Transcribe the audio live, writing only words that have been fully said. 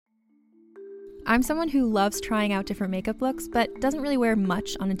I'm someone who loves trying out different makeup looks, but doesn't really wear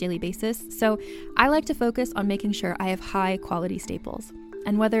much on a daily basis, so I like to focus on making sure I have high quality staples.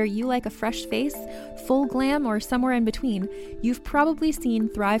 And whether you like a fresh face, full glam, or somewhere in between, you've probably seen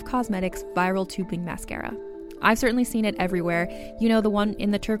Thrive Causemetics Viral Tubing Mascara. I've certainly seen it everywhere. You know, the one in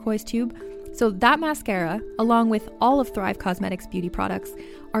the turquoise tube? So that mascara, along with all of Thrive Causemetics beauty products,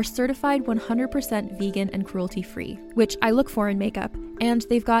 are certified 100% vegan and cruelty-free, which I look for in makeup, and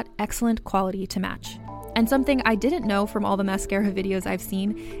they've got excellent quality to match. And something I didn't know from all the mascara videos I've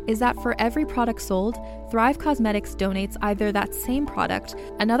seen is that for every product sold, Thrive Causemetics donates either that same product,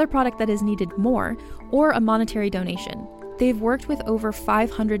 another product that is needed more, or a monetary donation. They've worked with over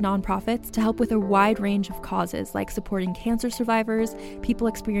 500 nonprofits to help with a wide range of causes like supporting cancer survivors, people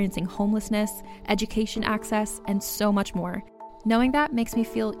experiencing homelessness, education access, and so much more. Knowing that makes me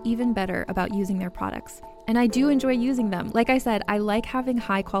feel even better about using their products. And I do enjoy using them. Like I said, I like having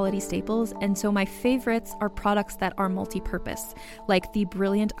high quality staples, and so my favorites are products that are multi-purpose, like the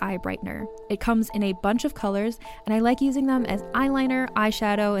Brilliant Eye Brightener. It comes in a bunch of colors, and I like using them as eyeliner,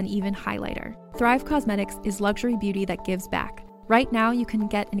 eyeshadow, and even highlighter. Thrive Causemetics is luxury beauty that gives back. Right now, you can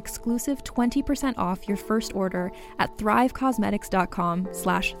get an exclusive 20% off your first order at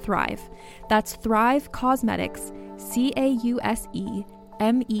thrivecausemetics.com/thrive. That's Thrive Causemetics,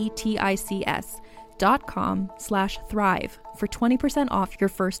 CAUSEMETICS.com/thrive for 20% off your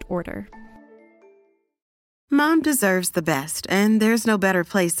first order. Mom deserves the best, and there's no better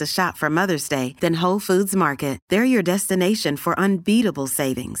place to shop for Mother's Day than Whole Foods Market. They're your destination for unbeatable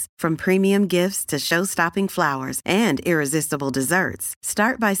savings, from premium gifts to show-stopping flowers and irresistible desserts.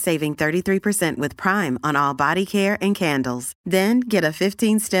 Start by saving 33% with Prime on all body care and candles. Then get a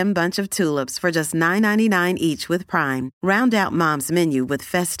 15-stem bunch of tulips for just $9.99 each with Prime. Round out Mom's menu with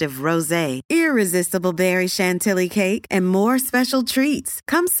festive rosé, irresistible berry chantilly cake, and more special treats.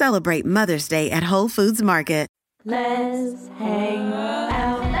 Come celebrate Mother's Day at Whole Foods Market. Let's hang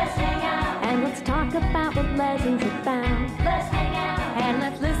out. Let's hang out. And let's talk about what lessons we found. Let's hang out. And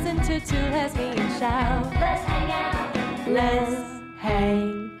let's listen to two lesbians shout. Let's hang out. Let's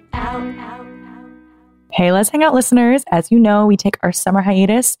hang out. Hey, Let's Hang Out listeners. As you know, we take our summer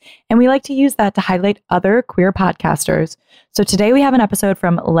hiatus, and we like to use that to highlight other queer podcasters. So today we have an episode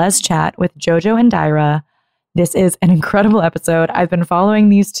from Les Chat with Jojo and Dyra. This is an incredible episode. I've been following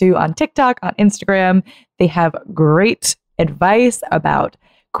these two on TikTok, on Instagram. They have great advice about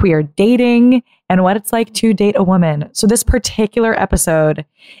queer dating and what it's like to date a woman. So this particular episode,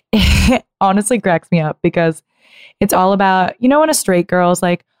 it honestly cracks me up because it's all about, you know, when a straight girl is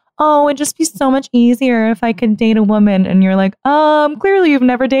like, oh, it'd just be so much easier if I could date a woman. And you're like, clearly you've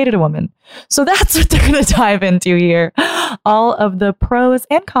never dated a woman. So that's what they're going to dive into here. All of the pros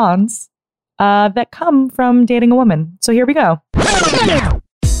and cons that come from dating a woman. So here we go.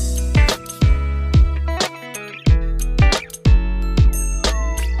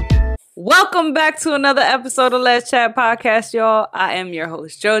 Welcome back to another episode of Let's Chat Podcast, y'all. I am your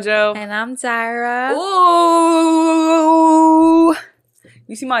host, JoJo. And I'm Dyra. Ooh.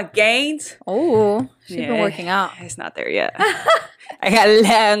 You see my gains? Oh, she's been working out. It's not there yet. I got a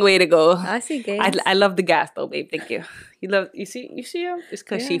long way to go. I see gains. I love the gas though, babe. Thank you. You see him? It's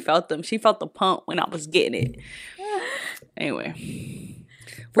because she felt them. She felt the pump when I was getting it. Anyway.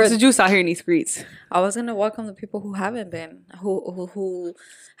 What's the juice out here in these streets? I was gonna welcome the people who haven't been, who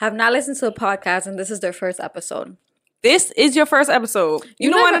have not listened to the podcast, and this is their first episode. This is your first episode. You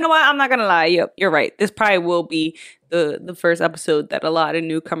know what? I'm not gonna lie. Yep, you're right. This probably will be the first episode that a lot of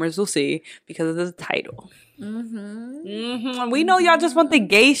newcomers will see because of the title. We know y'all just want the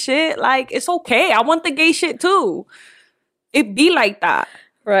gay shit. Like, it's okay. I want the gay shit too. It be like that.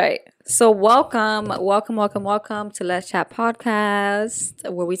 Right. So welcome to Let's Chat Podcast,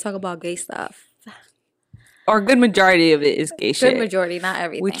 where we talk about gay stuff. Or a good majority of it is gay shit. Good majority, not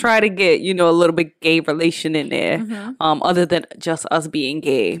everything. We try to get, a little bit gay relation in there, other than just us being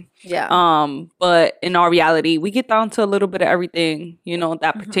gay. Yeah. But in our reality, we get down to a little bit of everything,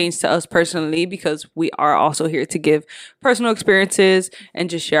 that pertains to us personally, because we are also here to give personal experiences and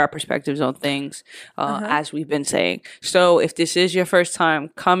just share our perspectives on things, as we've been saying. So if this is your first time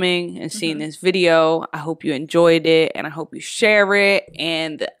coming and seeing this video, I hope you enjoyed it, and I hope you share it,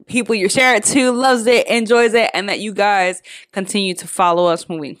 and the people you share it to loves it, enjoys it, and that you guys continue to follow us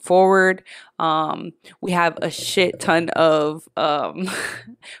moving forward. We have a shit ton of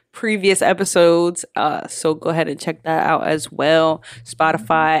previous episodes, so go ahead and check that out as well.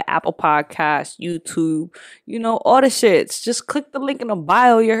 Spotify, Apple Podcasts, YouTube, all the shits. Just click the link in the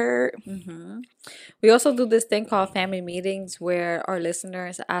bio, you heard? We also do this thing called family meetings where our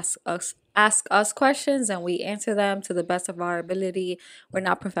listeners ask us questions and we answer them to the best of our ability. We're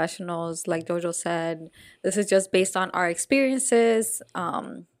not professionals, like Jojo said. This is just based on our experiences.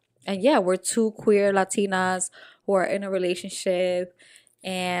 And yeah, we're two queer Latinas who are in a relationship,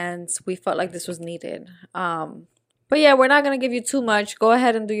 and we felt like this was needed. But yeah, we're not going to give you too much. Go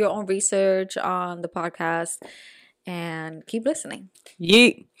ahead and do your own research on the podcast and keep listening.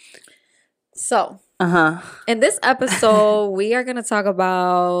 Yeet. So, in this episode, we are going to talk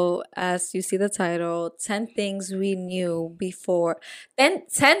about, as you see the title, 10 things we knew before. 10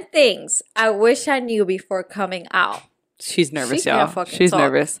 things I wish I knew before coming out. She's nervous, She y'all. can't fucking She's talk.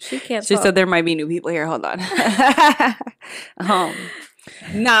 nervous. She can't She talk. said there might be new people here. Hold on.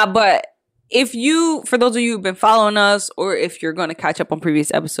 Nah, but for those of you who've been following us, or if you're going to catch up on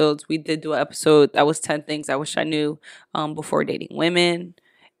previous episodes, we did do an episode that was 10 things I wish I knew before dating women.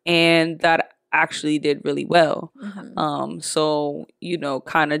 And that actually did really well. So,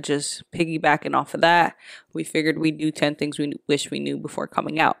 kind of just piggybacking off of that, we figured we'd do 10 things we wish we knew before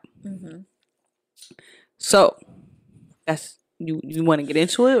coming out. So, that's you want to get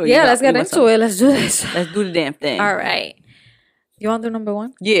into it? Or Yeah, let's get into it. Let's do this. Let's do the damn thing. All right. You want to do number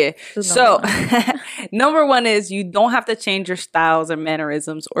one? Yeah. Do So, number number one is you don't have to change your styles or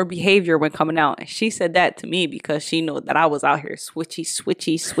mannerisms or behavior when coming out. And she said that to me because she knew that I was out here switchy,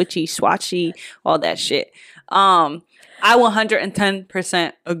 swatchy, all that shit. I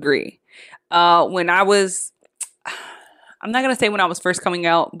 110% agree. When I was, I'm not going to say when I was first coming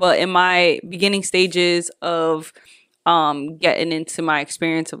out, but in my beginning stages of getting into my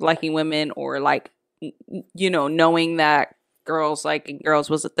experience of liking women, or like, knowing that girls liking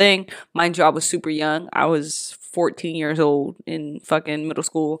girls was a thing. Mind you, I was super young. I was 14 years old in fucking middle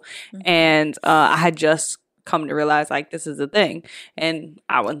school. And I had just come to realize like this is a thing. And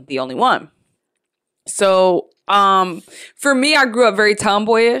I wasn't the only one. So for me, I grew up very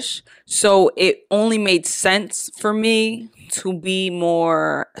tomboyish. So it only made sense for me to be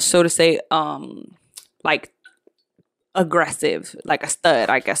more, so to say, like aggressive, like a stud,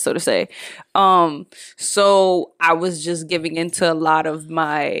 I guess, so to say. So I was just giving into a lot of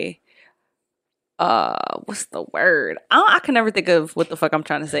my what's the word? I can never think of what the fuck I'm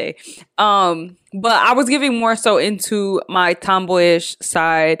trying to say. But I was giving more so into my tomboyish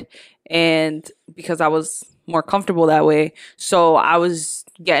side, and because I was more comfortable that way, so I was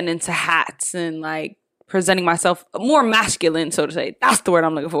getting into hats and like presenting myself more masculine, so to say. That's the word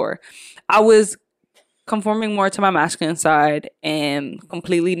I'm looking for. I was conforming more to my masculine side and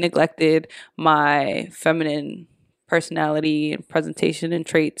completely neglected my feminine personality and presentation and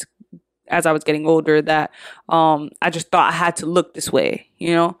traits as I was getting older, that I just thought I had to look this way,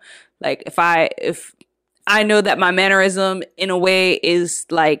 like if I know that my mannerism in a way is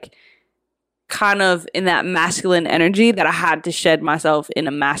like kind of in that masculine energy, that I had to shed myself in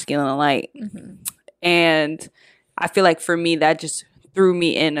a masculine light. And I feel like for me that just threw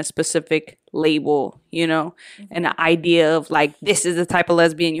me in a specific label, and the idea of like, this is the type of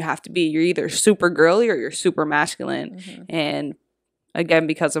lesbian you have to be. You're either super girly or you're super masculine. And again,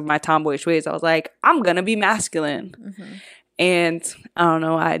 because of my tomboyish ways, I was like, I'm gonna be masculine. And I don't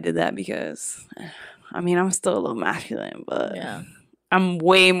know why I did that, because I'm still a little masculine, but Yeah. I'm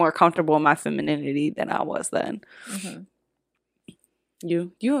way more comfortable in my femininity than I was then.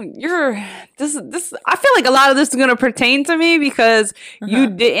 You're this I feel like a lot of this is gonna pertain to me because you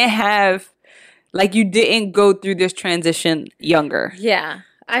didn't go through this transition younger. Yeah.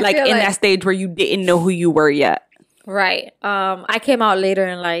 I Like feel in that stage where you didn't know who you were yet. Right. I came out later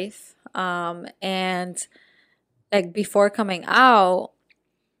in life. And like before coming out,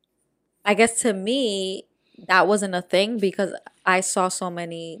 I guess to me, that wasn't a thing because I saw so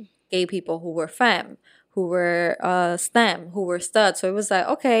many gay people who were femme, who were STEM, who were studs. So it was like,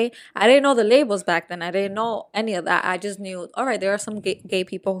 okay, I didn't know the labels back then. I didn't know any of that. I just knew, all right, there are some gay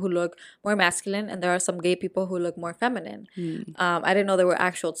people who look more masculine and there are some gay people who look more feminine. I didn't know there were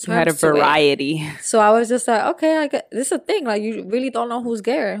actual terms. You had a to it. variety. So I was just like, okay, this is a thing. Like, you really don't know who's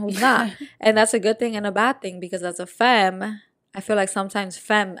gay and who's not. And that's a good thing and a bad thing, because as a femme, I feel like sometimes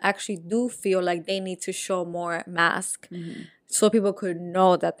femme actually do feel like they need to show more mask so people could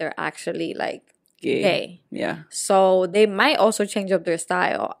know that they're actually like gay. Yeah. So they might also change up their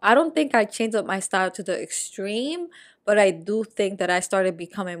style. I don't think I changed up my style to the extreme, but I do think that I started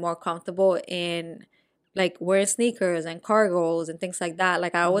becoming more comfortable in like wearing sneakers and cargos and things like that.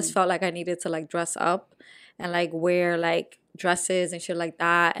 Like I always felt like I needed to like dress up and like wear like dresses and shit like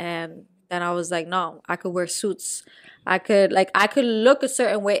that. And then I was like, no, I could wear suits. I could look a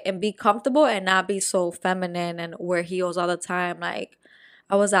certain way and be comfortable and not be so feminine and wear heels all the time. Like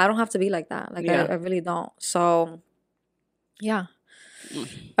I don't have to be like that. Like, Yeah. I really don't. So, yeah.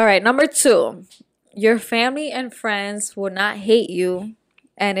 All right. Number 2, your family and friends will not hate you.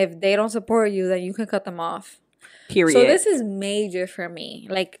 And if they don't support you, then you can cut them off. Period. So this is major for me.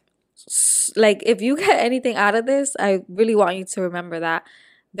 Like if you get anything out of this, I really want you to remember that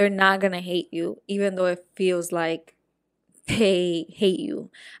they're not going to hate you, even though it feels like they hate you.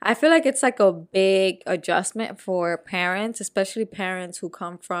 I feel like it's like a big adjustment for parents, especially parents who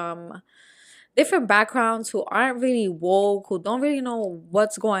come from different backgrounds, who aren't really woke, who don't really know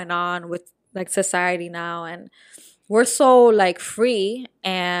what's going on with like society now. And we're so like free,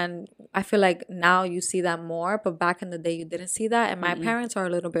 and I feel like now you see that more, but back in the day you didn't see that. And my parents are a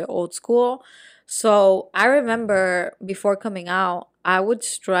little bit old school. So I remember before coming out, I would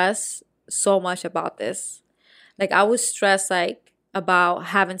stress so much about this. Like I would stress like about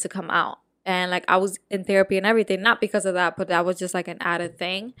having to come out. And like I was in therapy and everything, not because of that, but that was just like an added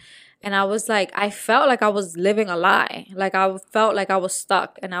thing. And I was like, I felt like I was living a lie. Like I felt like I was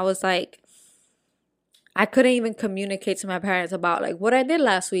stuck. And I was like, I couldn't even communicate to my parents about like what I did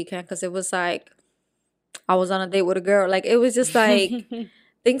last weekend, because it was like I was on a date with a girl. Like it was just like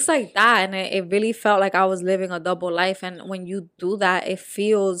things like that. And it really felt like I was living a double life. And when you do that, it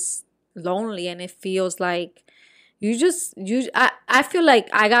feels lonely, and it feels like I feel like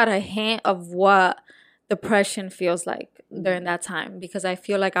I got a hint of what depression feels like during that time, because I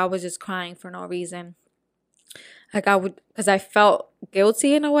feel like I was just crying for no reason. Like because I felt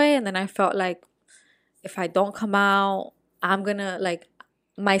guilty in a way, and then I felt like if I don't come out, I'm gonna like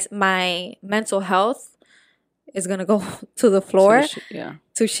my mental health is gonna go to the floor,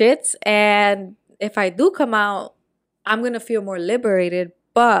 to shits. And if I do come out, I'm gonna feel more liberated,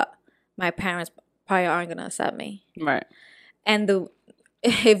 but my parents probably aren't gonna accept me. Right. And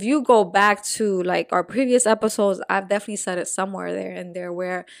if you go back to like our previous episodes, I've definitely said it somewhere there and there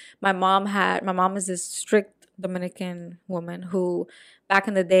where my mom is this strict Dominican woman who back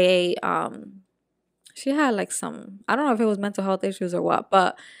in the day, she had like I don't know if it was mental health issues or what,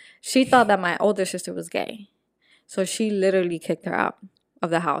 but she thought that my older sister was gay. So she literally kicked her out of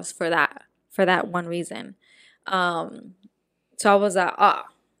the house for that one reason. So I was like, oh,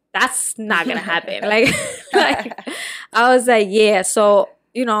 that's not going to happen. like I was like, yeah. So,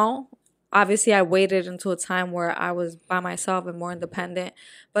 you know, obviously I waited until a time where I was by myself and more independent.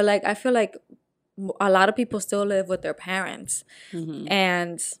 But like, I feel like a lot of people still live with their parents. Mm-hmm.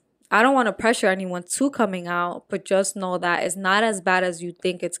 And I don't want to pressure anyone to coming out, but just know that it's not as bad as you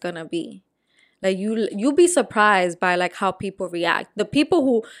think it's going to be. Like you'll be surprised by like how people react. The people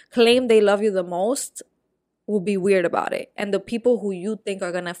who claim they love you the most will be weird about it. And the people who you think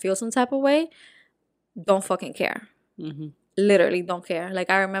are going to feel some type of way don't fucking care. Mm-hmm. Literally don't care.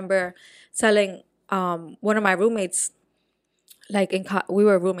 Like I remember telling one of my roommates, like we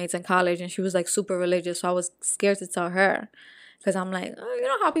were roommates in college, and she was like super religious. So I was scared to tell her. Because I'm like, oh, you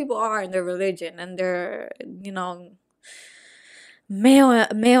know how people are in their religion and their, you know, male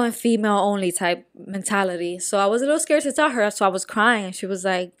and female only type mentality. So I was a little scared to tell her. So I was crying, and she was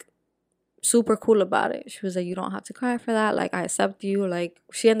like super cool about it. She was like, you don't have to cry for that. Like, I accept you. Like,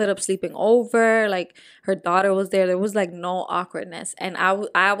 she ended up sleeping over. Like, her daughter was there. There was like no awkwardness. And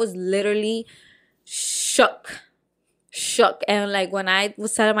I was literally shook. And like when I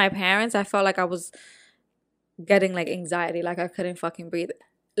was telling my parents, I felt like I was getting like anxiety, like I couldn't fucking breathe.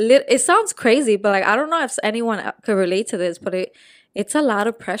 It sounds crazy, but like I don't know if anyone could relate to this, but it's a lot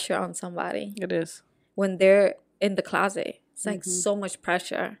of pressure on somebody. It is. When they're in the closet, it's like so much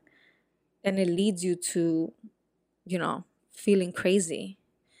pressure, and it leads you to, you know, feeling crazy.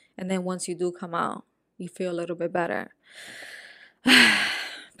 And then once you do come out, you feel a little bit better.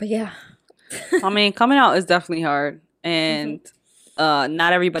 But yeah, I mean, coming out is definitely hard, and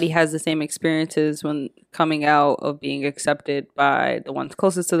not everybody has the same experiences when coming out of being accepted by the ones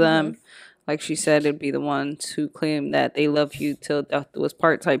closest to them. Like she said, it'd be the ones who claim that they love you till death do us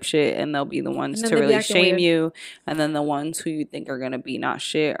part type shit, and they'll be the ones to really shame you. And then the ones who you think are gonna be not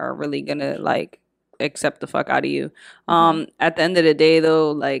shit are really gonna like accept the fuck out of you. At the end of the day,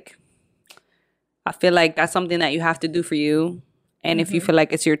 though, like I feel like that's something that you have to do for you. And if you feel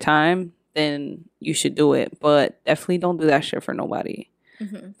like it's your time, then you should do it. But definitely don't do that shit for nobody.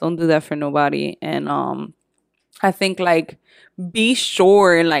 Don't do that for nobody. And I think like be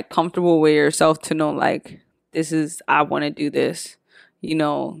sure and like comfortable with yourself to know like I want to do this. You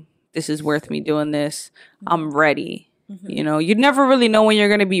know, this is worth me doing this. I'm ready. You know, you never really know when you're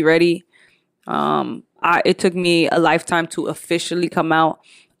gonna be ready. It took me a lifetime to officially come out,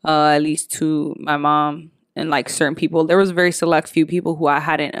 at least to my mom. And like certain people, there was a very select few people who I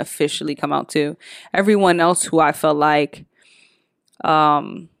hadn't officially come out to. Everyone else who I felt like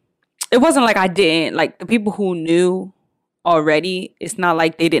it wasn't like I didn't, like, the people who knew already, it's not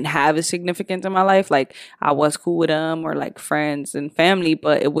like they didn't have a significance in my life. Like, I was cool with them, or like friends and family,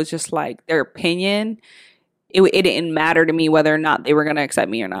 but it was just like their opinion. It didn't matter to me whether or not they were gonna accept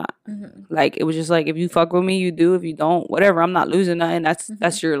me or not. Like, it was just like, if you fuck with me, you do. If you don't, whatever. I'm not losing nothing.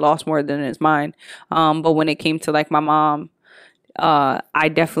 That's your loss more than it's mine. But when it came to like my mom, I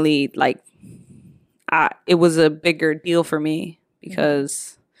definitely like, it was a bigger deal for me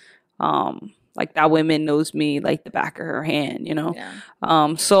because like, that woman knows me like the back of her hand, you know?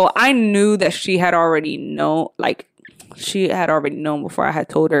 Yeah. So I knew that she had already known before I had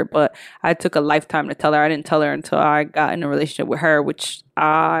told her, but I took a lifetime to tell her. I didn't tell her until I got in a relationship with her, which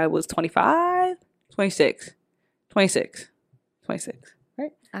I was 26,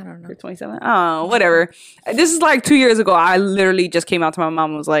 right? I don't know. Or 27. Oh, whatever. This is like 2 years ago. I literally just came out to my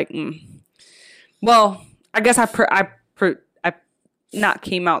mom and was like, well, I guess I not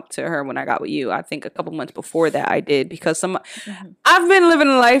came out to her when I got with you. I think a couple months before that I did, because I've been living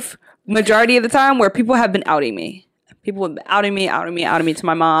a life majority of the time where people have been outing me. People have been outing me to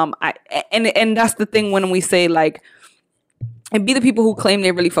my mom. And that's the thing when we say, like, it be the people who claim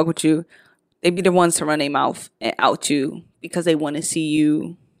they really fuck with you. They be the ones to run their mouth and out you because they want to see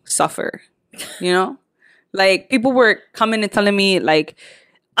you suffer. You know? Like, people were coming and telling me, like,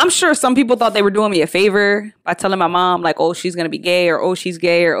 I'm sure some people thought they were doing me a favor by telling my mom, like, oh, she's going to be gay, or oh, she's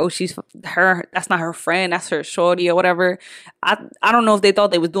gay, or oh, she's her. That's not her friend. That's her shorty or whatever. I don't know if they thought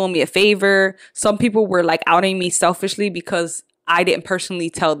they was doing me a favor. Some people were like outing me selfishly because I didn't personally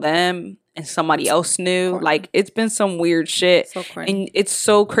tell them and somebody else knew. Corny. Like, it's been some weird shit. So corny. And it's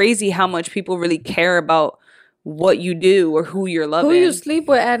so crazy how much people really care about what you do or who you're loving. Who you sleep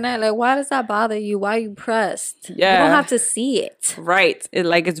with at night? Like, why does that bother you? Why are you pressed? Yeah. You don't have to see it. Right.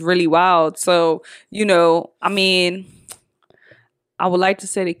 It's really wild. So, you know, I mean, I would like to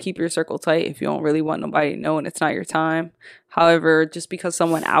say to keep your circle tight if you don't really want nobody to know and it's not your time. However, just because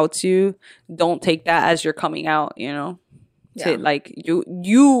someone outs you, don't take that as you're coming out, you know? Yeah. Like,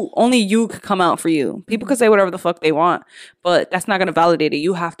 you only you could come out for you. People can say whatever the fuck they want, but that's not going to validate it.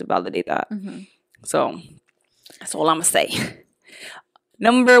 You have to validate that. So that's all I'm going to say.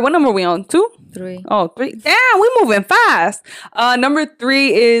 What number are we on? 2? 3. Oh, 3. Damn, we moving fast. Number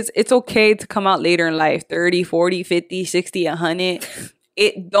 3 is it's okay to come out later in life. 30, 40, 50, 60, 100.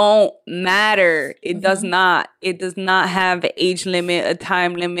 It don't matter. It does not. It does not have an age limit, a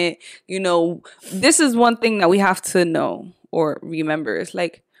time limit. You know, this is one thing that we have to know or remember. It's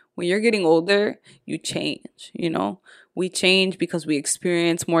like, when you're getting older, you change, you know? We change because we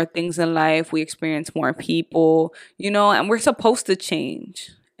experience more things in life. We experience more people, you know, and we're supposed to change.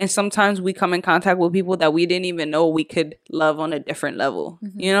 And sometimes we come in contact with people that we didn't even know we could love on a different level,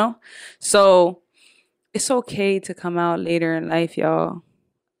 you know? So it's okay to come out later in life, y'all.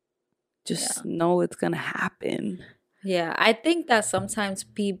 Just know it's going to happen. Yeah, I think that sometimes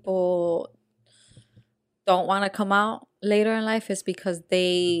people don't want to come out later in life is because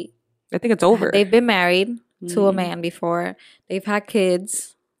I think it's over. They've been married to a man before. They've had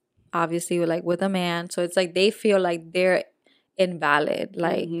kids, obviously, like with a man. So it's like they feel like they're invalid.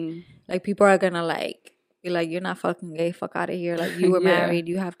 Like, like people are gonna like be like, you're not fucking gay. Fuck out of here. Like, you were married.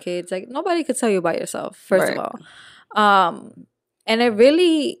 You have kids. Like, nobody could tell you about yourself. First of all, and it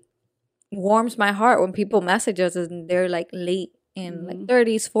really warms my heart when people message us and they're like late in like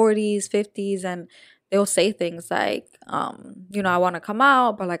 30s, 40s, 50s, and they'll say things like, you know, I want to come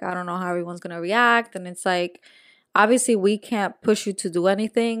out, but like, I don't know how everyone's going to react. And it's like, obviously we can't push you to do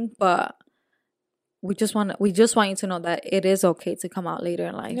anything, but we just want you to know that it is okay to come out later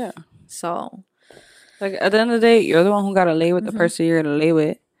in life. Yeah. So, like, at the end of the day, you're the one who got to lay with the person you're going to lay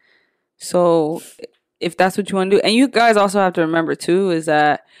with. So if that's what you want to do, and you guys also have to remember too, is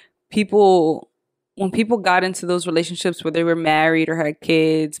that when people got into those relationships where they were married or had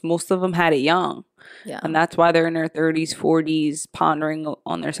kids, most of them had it young. Yeah. And that's why they're in their 30s, 40s, pondering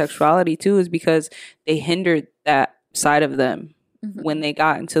on their sexuality too, is because they hindered that side of them when they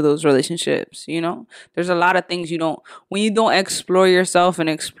got into those relationships, you know? There's a lot of things when you don't explore yourself and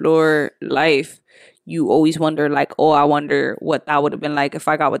explore life, you always wonder, like, oh, I wonder what that would have been like if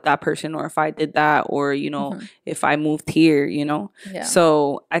I got with that person, or if I did that, or, you know, if I moved here, you know? Yeah.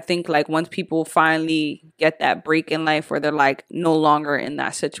 So I think, like, once people finally get that break in life where they're, like, no longer in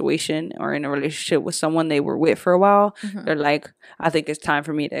that situation or in a relationship with someone they were with for a while, they're like, I think it's time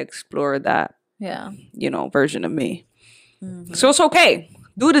for me to explore that, you know, version of me. So it's okay.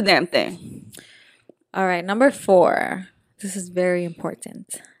 Do the damn thing. All right. Number 4. This is very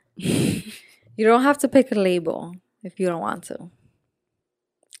important. You don't have to pick a label if you don't want to.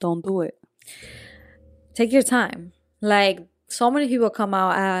 Don't do it. Take your time. Like, so many people come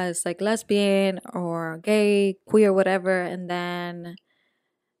out as like lesbian or gay, queer, whatever, and then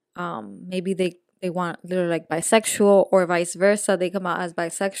maybe they're like bisexual, or vice versa. They come out as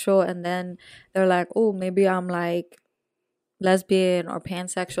bisexual and then they're like, oh, maybe I'm like lesbian or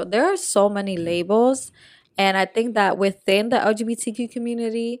pansexual. There are so many labels, and I think that within the LGBTQ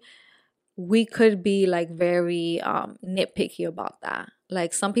community, we could be like very nitpicky about that.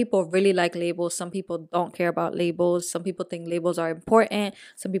 Like, some people really like labels, some people don't care about labels, some people think labels are important,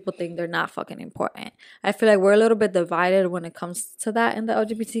 some people think they're not fucking important. I feel like we're a little bit divided when it comes to that in the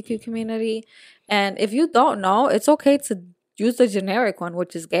LGBTQ community. And if you don't know, it's okay to use the generic one,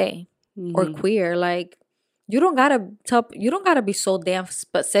 which is gay or queer. Like, you don't gotta be so damn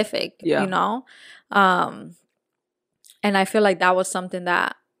specific, you know? And I feel like that was something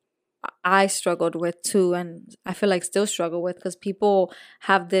that I struggled with too, and I feel like still struggle with, because people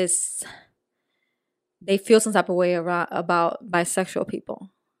have this, they feel some type of way about bisexual people.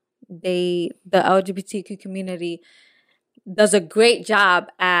 The LGBTQ community does a great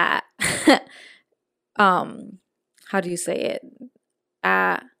job at how do you say it,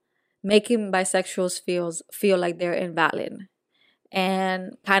 at making bisexuals feel like they're invalid,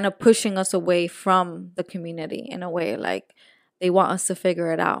 and kind of pushing us away from the community in a way. Like, they want us to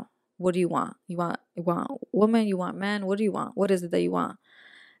figure it out. What do you want? You want woman? You want man? What do you want? What is it that you want?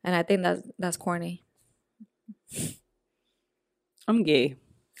 And I think that's corny. I'm gay.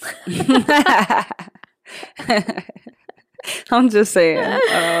 I'm just saying.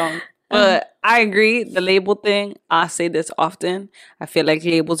 But I agree. The label thing, I say this often. I feel like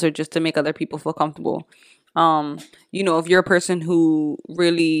labels are just to make other people feel comfortable. You know, if you're a person who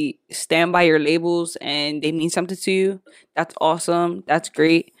really stand by your labels and they mean something to you, that's awesome. That's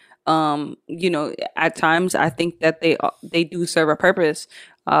great. You know, at times I think that they do serve a purpose.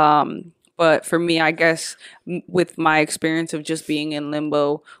 But for me, I guess with my experience of just being in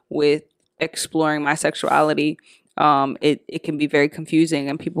limbo with exploring my sexuality, it can be very confusing,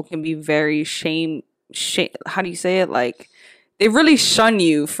 and people can be very shame. How do you say it? Like, they really shun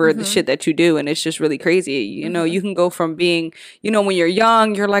you for the shit that you do, and it's just really crazy. You know, you can go from being, you know, when you're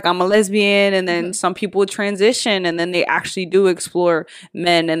young, you're like, I'm a lesbian, and then some people transition, and then they actually do explore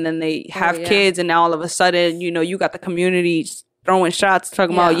men, and then they have kids, and now all of a sudden, you know, you got the community throwing shots,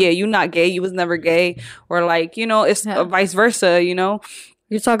 talking about, you're not gay, you was never gay, or like, you know, it's vice versa, you know.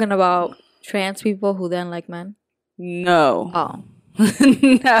 You're talking about trans people who then like men? No. Oh.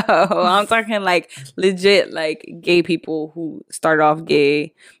 No, I'm talking like legit, like gay people who start off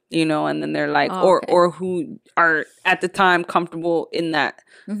gay, you know, and then they're like, or who are at the time comfortable in that,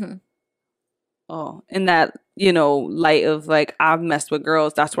 in that, you know, light of like, I've messed with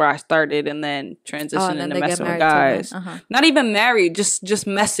girls, that's where I started, and then transitioned into messing with guys. Not even married, just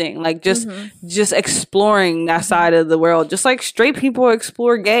messing, like just exploring that side of the world, just like straight people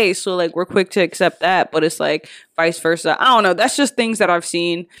explore gay, so like we're quick to accept that, but it's like vice versa. I don't know, that's just things that I've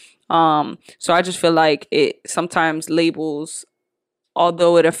seen. So I just feel like it sometimes labels,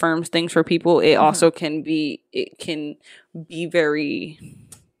 although it affirms things for people, it also can be very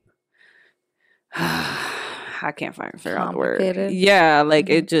I can't figure out the word. Yeah, like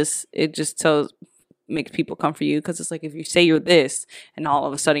it just makes people come for you, because it's like, if you say you're this and all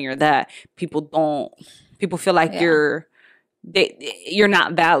of a sudden you're that, people feel like you're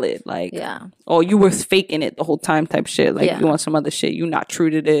not valid. Like, oh, you were faking it the whole time type shit. Like, you want some other shit. You're not true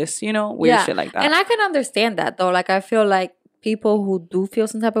to this, you know, weird shit like that. And I can understand that though. Like, I feel like people who do feel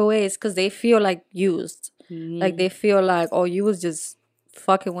some type of way is because they feel like used. Like, they feel like, oh, you was just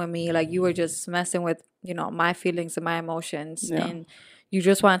fucking with me, like you were just messing with, you know, my feelings and my emotions, and you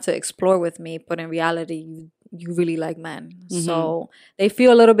just wanted to explore with me, but in reality you really like men. So they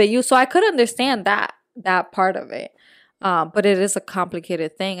feel a little bit used. So I could understand that part of it, but it is a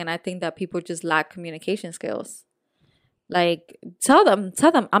complicated thing, and I think that people just lack communication skills. Like, tell them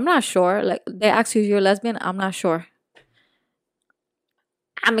I'm not sure. Like, they ask you if you're a lesbian, I'm not sure,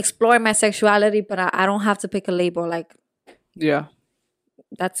 I'm exploring my sexuality, but I don't have to pick a label. Like,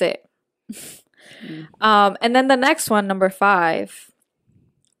 that's it. And then the next one, number 5,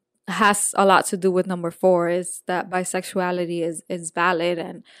 has a lot to do with number 4, is that bisexuality is valid.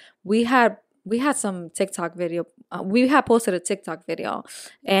 And we had some TikTok video. We had posted a TikTok video,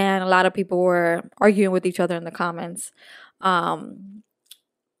 and a lot of people were arguing with each other in the comments about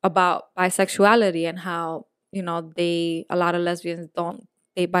bisexuality, and how, you know, a lot of lesbians don't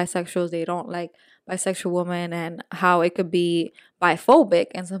date bisexuals, they don't like bisexual women, and how it could be biphobic.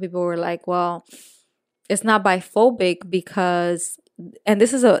 And some people were like, well, it's not biphobic because, and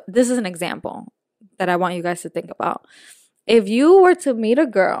this is an example that I want you guys to think about. If you were to meet a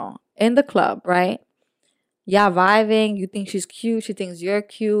girl in the club, right, Y'all vibing. You think she's cute. She thinks you're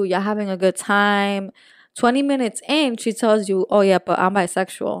cute. Y'all having a good time. 20 minutes in, she tells you, oh, yeah, but I'm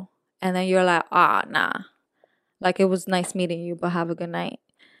bisexual. And then you're like, nah. Like, it was nice meeting you, but have a good night.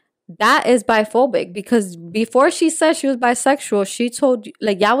 That is biphobic, because before she said she was bisexual, she told you,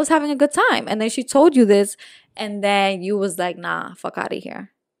 like, y'all was having a good time. And then she told you this, and then you was like, nah, fuck out of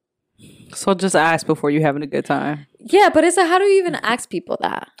here. So just ask before you having a good time. Yeah, but it's like, how do you even ask people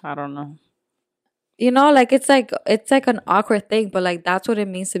that? I don't know. You know, like, it's like an awkward thing, but like, that's what it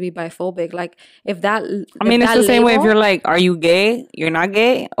means to be biphobic. Like, if that, I mean, it's the same way if you're like, are you gay? You're not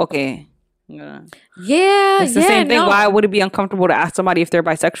gay? Okay. Yeah. It's the same thing. No. Why would it be uncomfortable to ask somebody if they're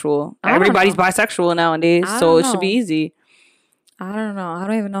bisexual? Everybody's bisexual nowadays, so it should be easy. I don't know. I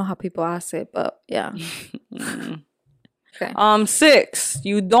don't even know how people ask it, but yeah. Okay. 6,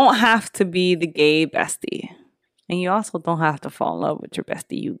 you don't have to be the gay bestie. And you also don't have to fall in love with your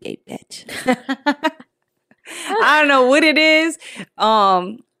bestie, you gay bitch. I don't know what it is.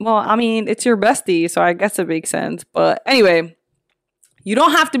 Well, I mean, it's your bestie, so I guess it makes sense. But anyway, you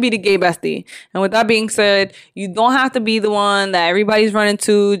don't have to be the gay bestie. And with that being said, you don't have to be the one that everybody's running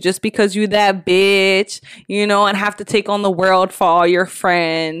to just because you that bitch, you know, and have to take on the world for all your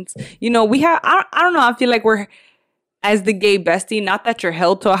friends. You know, I don't know, I feel like we're, as the gay bestie, not that you're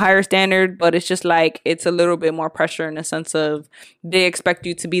held to a higher standard, but it's just like, it's a little bit more pressure in the sense of they expect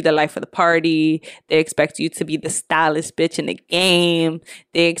you to be the life of the party. They expect you to be the stylish bitch in the game.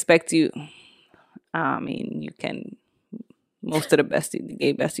 They expect you, I mean, you can, most of the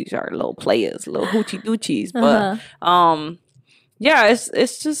gay besties are little players, little hoochie doochies. But, yeah,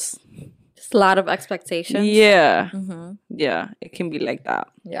 it's just a lot of expectations. Yeah. Yeah, it can be like that.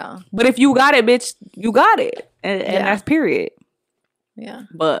 Yeah. But if you got it, bitch, you got it. And that's period. Yeah.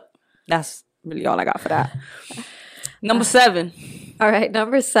 But that's really all I got for that. Number 7. All right,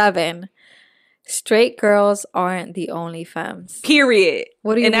 number 7. Straight girls aren't the only femmes. Period.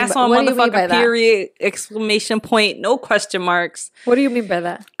 What do you mean? And that's on motherfucking period, exclamation point, no question marks. What do you mean by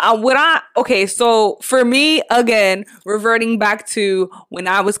that? Okay, so for me, again, reverting back to when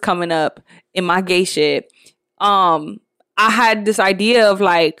I was coming up in my gay shit, I had this idea of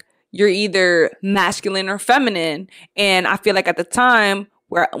like, you're either masculine or feminine. And I feel like at the time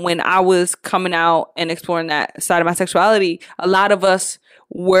when I was coming out and exploring that side of my sexuality, a lot of us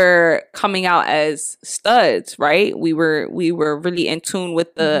were coming out as studs, right? We were really in tune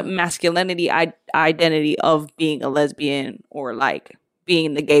with the masculinity identity of being a lesbian or like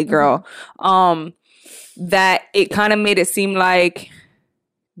being the gay girl. That it kind of made it seem like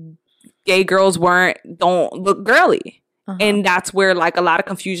gay girls don't look girly. And that's where like a lot of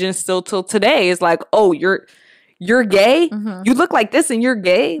confusion still till today is like, oh, you're gay? You look like this and you're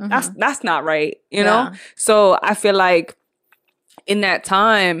gay? That's not right, you know? So I feel like in that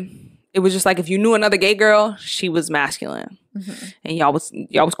time, it was just like if you knew another gay girl, she was masculine. And y'all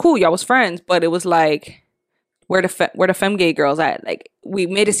was cool, y'all was friends, but it was like, where the femme gay girls at? Like, we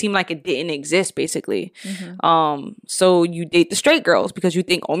made it seem like it didn't exist, basically. So you date the straight girls because you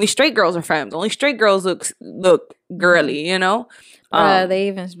think only straight girls are femmes. Only straight girls look girly, you know? Are they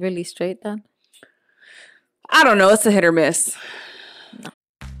even really straight then? I don't know. It's a hit or miss.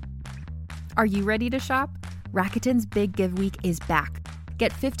 Are you ready to shop? Rakuten's Big Give Week is back.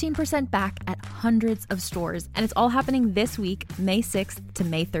 Get 15% back at hundreds of stores, and it's all happening this week, May 6th to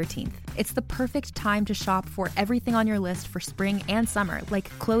May 13th. It's the perfect time to shop for everything on your list for spring and summer, like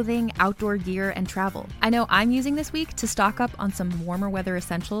clothing, outdoor gear, and travel. I know I'm using this week to stock up on some warmer weather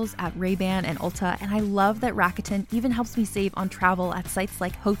essentials at Ray-Ban and Ulta, and I love that Rakuten even helps me save on travel at sites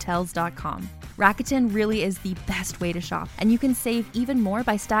like Hotels.com. Rakuten really is the best way to shop, and you can save even more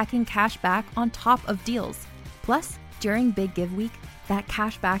by stacking cash back on top of deals. Plus, during Big Give Week, that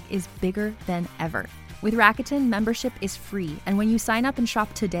cash back is bigger than ever. With Rakuten, membership is free, and when you sign up and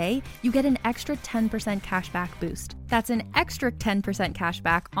shop today, you get an extra 10% cash back boost. That's an extra 10% cash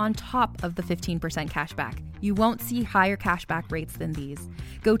back on top of the 15% cash back. You won't see higher cash back rates than these.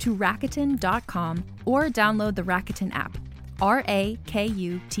 Go to Rakuten.com or download the Rakuten app.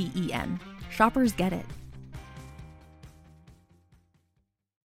 Rakuten. Shoppers get it.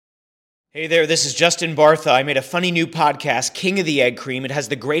 Hey there, this is Justin Bartha. I made a funny new podcast, King of the Egg Cream. It has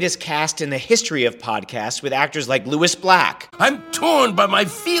the greatest cast in the history of podcasts with actors like Louis Black. I'm torn by my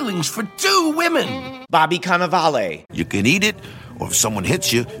feelings for 2 women. Bobby Cannavale. You can eat it, or if someone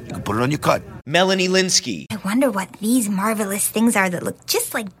hits you, you can put it on your cut. Melanie Linsky. I wonder what these marvelous things are that look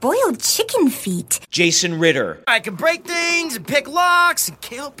just like boiled chicken feet. Jason Ritter. I can break things and pick locks and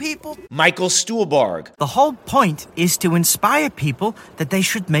kill people. Michael Stuhlbarg. The whole point is to inspire people that they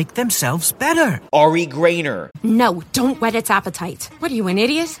should make themselves better. Ari Grainer. No, don't whet its appetite. What are you, an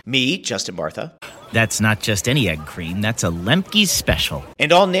idiot? Me, Justin Bartha. That's not just any egg cream, that's a Lemke's special.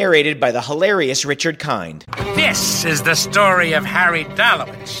 And all narrated by the hilarious Richard Kind. This is the story of Harry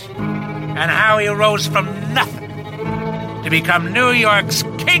Dalowitz and how he rose from nothing to become New York's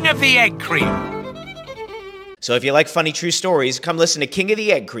King of the Egg Cream. So if you like funny true stories, come listen to King of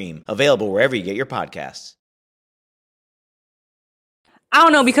the Egg Cream, available wherever you get your podcasts. I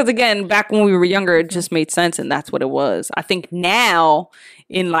don't know, because again, back when we were younger, it just made sense, and that's what it was. I think now,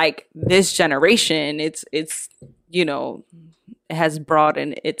 in like this generation, it's you know, it has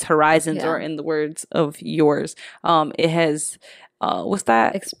broadened its horizons, or in the words of yours, it has what's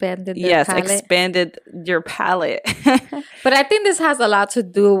that? Expanded their palate. Expanded your palate. But I think this has a lot to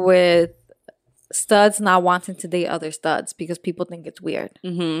do with studs not wanting to date other studs because people think it's weird.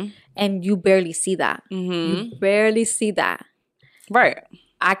 Mm-hmm. And you barely see that. Mm-hmm. You barely see that. Right.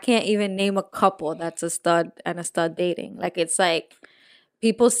 I can't even name a couple that's a stud and a stud dating. Like, it's like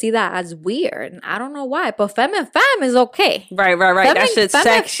people see that as weird. And I don't know why. But femme is okay. Right. That shit's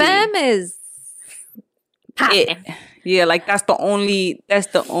sexy. Femme is popping. Yeah, like that's the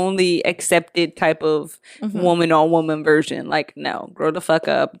only accepted type of woman on woman version. Like, no, grow the fuck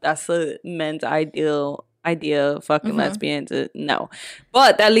up. That's a men's idea of fucking lesbians. No.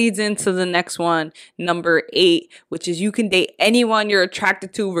 But that leads into the next one, number 8, which is you can date anyone you're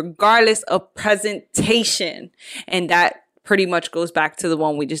attracted to regardless of presentation. And that pretty much goes back to the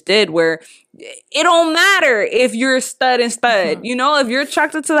one we just did, where it don't matter if you're a stud and stud. You know, if you're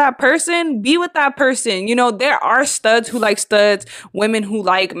attracted to that person, be with that person. You know, there are studs who like studs, women who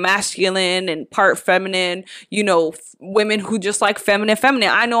like masculine and part feminine, you know, women who just like feminine.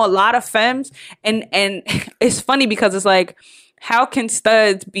 I know a lot of femmes, and it's funny because it's like, how can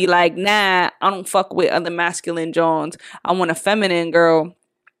studs be like, nah, I don't fuck with other masculine Jones, I want a feminine girl,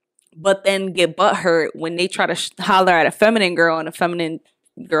 but then get butthurt when they try to holler at a feminine girl, and a feminine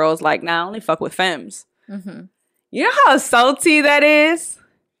girl's like, nah, I only fuck with femmes. Mm-hmm. You know how salty that is?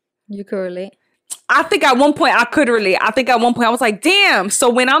 You could relate. I think at one point I could relate. I think at one point I was like, damn. So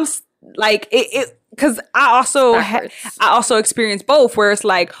when I'm like, it because I also experienced both, where it's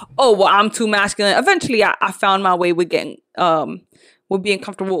like, oh, well, I'm too masculine. Eventually I found my way with getting, with being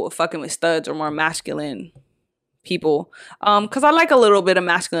comfortable with fucking with studs or more masculine people, because I like a little bit of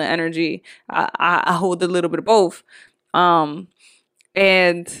masculine energy. I hold a little bit of both, and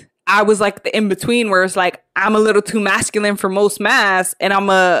I was like the in between, where it's like I'm a little too masculine for most mass, and I'm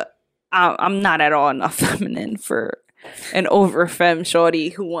not at all enough feminine for an over femme shorty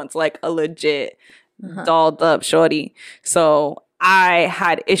who wants like a legit dolled up shorty. So I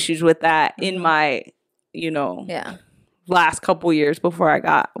had issues with that in my, you know, last couple years before I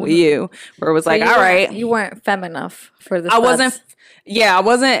got with you, where it was like, all right, you weren't femme enough for the studs.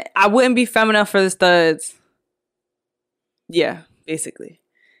 I wouldn't be femme enough for the studs. Yeah, basically.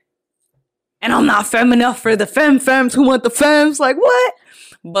 And I'm not femme enough for the femmes who want the femmes. Like, what?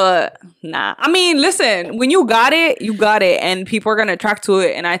 But nah. I mean, listen, when you got it, and people are gonna attract to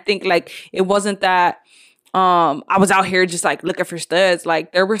it. And I think like it wasn't that I was out here just like looking for studs.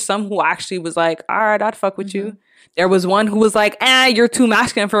 Like, there were some who actually was like, all right, I'd fuck with you. There was one who was like, you're too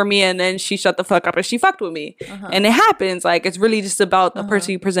masculine for me. And then she shut the fuck up and she fucked with me. And it happens. Like, it's really just about the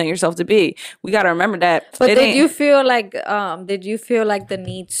person you present yourself to be. We got to remember that. But did you feel like the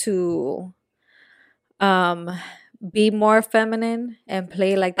need to be more feminine and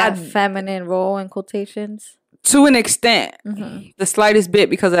play like that feminine role in quotations? To an extent, the slightest bit,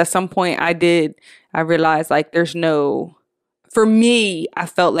 because at some point I realized like for me, I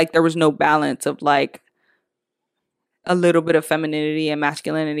felt like there was no balance of like a little bit of femininity and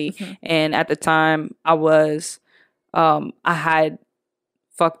masculinity. And at the time I had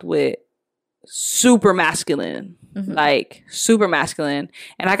fucked with super masculine, like super masculine.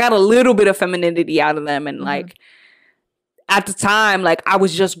 And I got a little bit of femininity out of them. And like, at the time, like I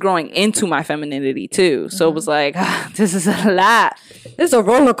was just growing into my femininity too. So it was like, this is a lot. It's a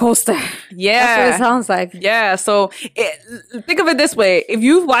roller coaster. Yeah. That's what it sounds like. Yeah. So think of it this way. If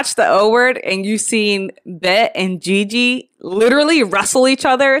you've watched The O Word and you've seen Bet and Gigi literally wrestle each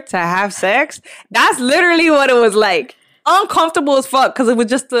other to have sex, that's literally what it was like. Uncomfortable as fuck, because it was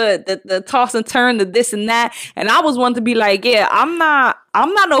just the toss and turn, the this and that. And I was one to be like, yeah, I'm not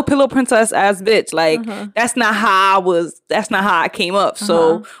no pillow princess ass bitch. Like, that's not how I came up.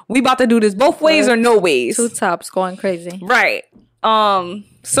 So we about to do this both ways or no ways. Two tops going crazy. Right.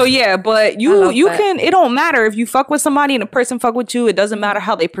 So yeah, but you can, it don't matter if you fuck with somebody and a person fuck with you. It doesn't matter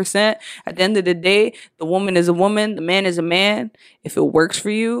how they present. At the end of the day, the woman is a woman, the man is a man. If it works for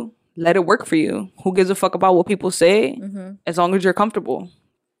you, let it work for you. Who gives a fuck about what people say? As long as you're comfortable.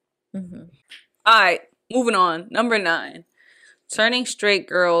 All right, moving on. Number 9. Turning straight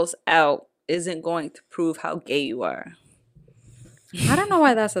girls out isn't going to prove how gay you are. I don't know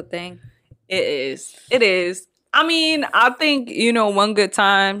why that's a thing. It is. I mean, I think, one good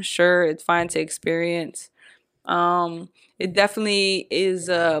time, sure, it's fine to experience. It definitely is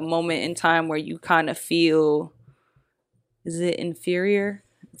a moment in time where you kind of feel, is it inferior?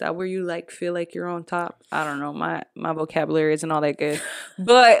 Is that where you feel like you're on top? I don't know. My vocabulary isn't all that good.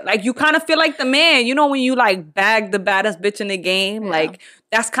 But you kind of feel like the man, when you bag the baddest bitch in the game,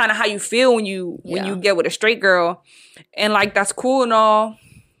 that's kind of how you feel when you get with a straight girl. And that's cool and all,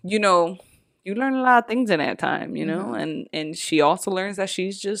 you learn a lot of things in that time, and she also learns that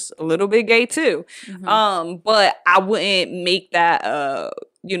she's just a little bit gay too. But I wouldn't make that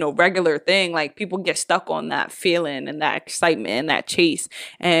regular thing. People get stuck on that feeling and that excitement and that chase,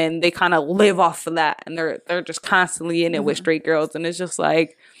 and they kind of live off of that, and they're just constantly in it with straight girls. And it's just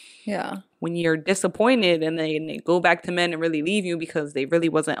when you're disappointed and they go back to men and really leave you because they really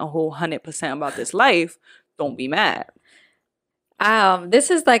wasn't a whole 100% about this life, don't be mad.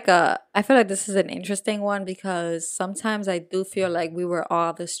 This is I feel like this is an interesting one because sometimes I do feel like we were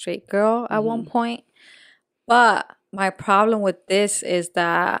all the straight girl at one point. But my problem with this is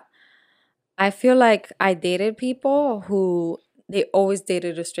that I feel like I dated people who they always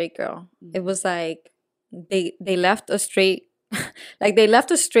dated a straight girl. It was they left a straight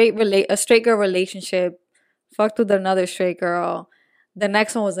a straight girl relationship, fucked with another straight girl. The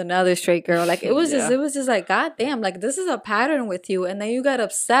next one was another straight girl. It was just God damn, this is a pattern with you. And then you got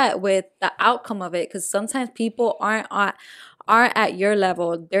upset with the outcome of it because sometimes people aren't at your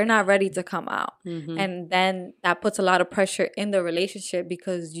level. They're not ready to come out. And then that puts a lot of pressure in the relationship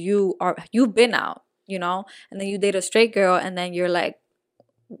because you've been out, and then you date a straight girl and then you're like,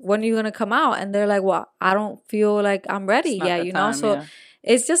 when are you going to come out? And they're like, well, I don't feel like I'm ready yet, So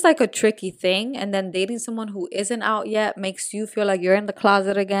it's just a tricky thing. And then dating someone who isn't out yet makes you feel like you're in the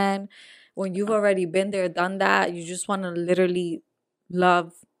closet again. When you've already been there, done that, you just want to literally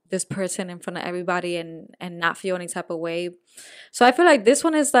love this person in front of everybody and not feel any type of way. So I feel like this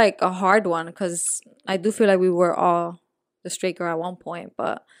one is a hard one because I do feel like we were all the straight girl at one point.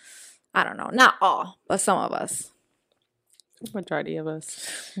 But I don't know. Not all, but some of us. Majority of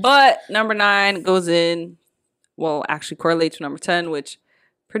us. But number 9 goes in, actually correlates to number 10, which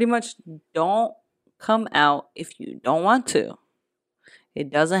pretty much don't come out if you don't want to.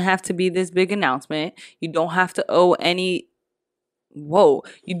 It doesn't have to be this big announcement. You don't have to owe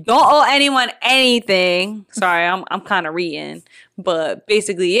you don't owe anyone anything. Sorry, I'm kind of reading. But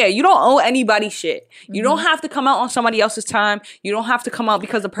basically, you don't owe anybody shit. You don't have to come out on somebody else's time. You don't have to come out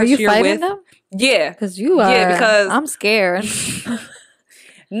because the person you're with. Them? Yeah. Because you are. Yeah, because I'm scared.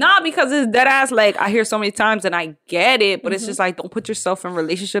 Not because it's dead ass. I hear so many times and I get it, but it's just don't put yourself in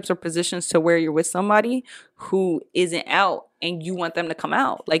relationships or positions to where you're with somebody who isn't out and you want them to come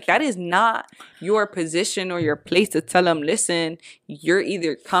out. That is not your position or your place to tell them, listen, you're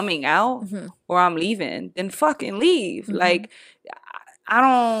either coming out or I'm leaving. Then fucking leave.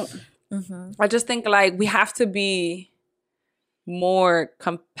 I just think we have to be more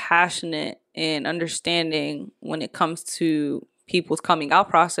compassionate and understanding when it comes to people's coming out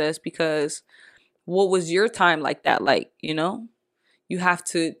process, because what was your time like that? You have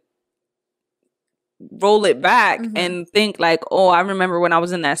to roll it back and think I remember when I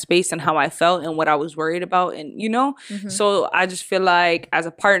was in that space and how I felt and what I was worried about. And, so I just feel like as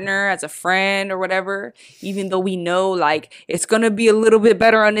a partner, as a friend or whatever, even though we know it's going to be a little bit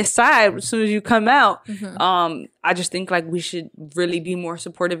better on this side as soon as you come out. I just think we should really be more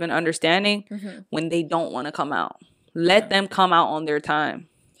supportive and understanding when they don't want to come out. Let them come out on their time.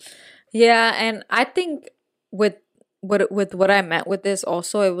 Yeah, and I think with what I meant with this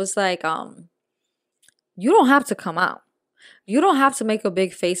also, it was you don't have to come out. You don't have to make a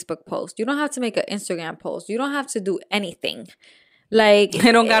big Facebook post. You don't have to make an Instagram post. You don't have to do anything.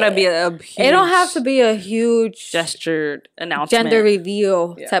 It don't gotta be a huge, it don't have to be a huge gestured announcement, gender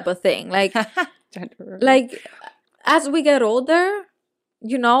reveal type of thing. As we get older,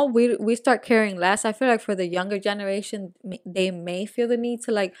 we start caring less. I feel like for the younger generation, they may feel the need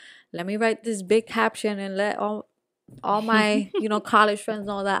to let me write this big caption and let all my college friends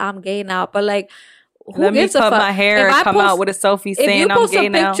know that I'm gay now. But who let me cut my hair and come out with a selfie saying I'm gay now. If you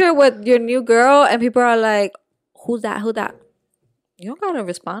post a picture with your new girl and people are like, who's that? You don't gotta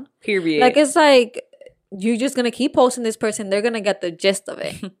respond. Period. It's you're just gonna keep posting this person. They're gonna get the gist of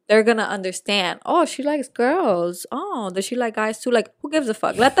it. They're gonna understand. Oh, she likes girls. Oh, does she like guys too? Who gives a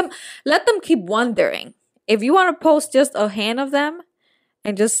fuck? Let them keep wondering. If you want to post just a hand of them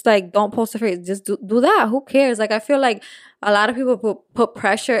and just don't post a face, just do that. Who cares? I feel like a lot of people put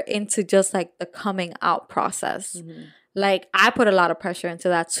pressure into just the coming out process. like I put a lot of pressure into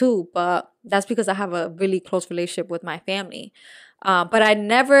that too, but that's because I have a really close relationship with my family. But I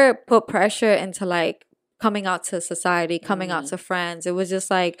never put pressure into like coming out to society, coming out to friends. It was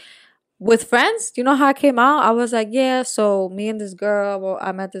just like with friends, you know how I came out? I was like, yeah, so me and this girl, well,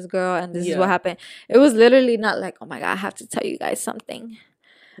 I met this girl and this is what happened. It was literally not like, oh my God, I have to tell you guys something.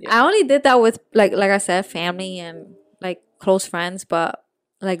 I only did that with like I said, family and like close friends, but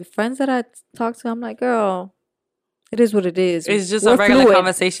like friends that I talk to, I'm like, girl, it is what it is. It's just a regular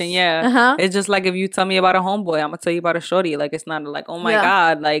conversation, It's just like if you tell me about a homeboy, I'm gonna tell you about a shorty. Like it's not like, oh my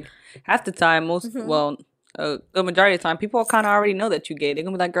God, like half the time, the majority of the time, people kind of already know that you gay. They're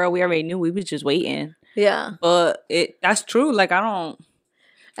gonna be like, girl, we already knew. We was just waiting. Yeah. But that's true. Like I don't.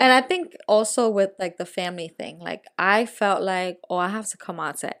 And I think also with like the family thing, like I felt like, oh, I have to come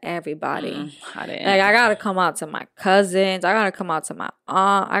out to everybody. I didn't. Like I gotta come out to my cousins. I gotta come out to my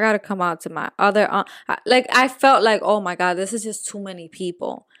aunt. I gotta come out to my other aunt. Like I felt like, oh my God, this is just too many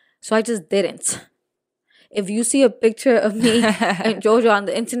people. So I just didn't. If you see a picture of me and JoJo on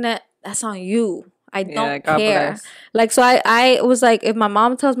the internet, that's on you. I don't care. Bless. Like, so I was like, if my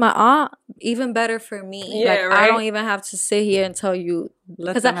mom tells my aunt, even better for me. Yeah, like, right? I don't even have to sit here and tell you.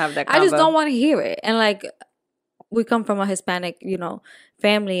 Let them have that I just convo. don't want to hear it. And like, we come from a Hispanic,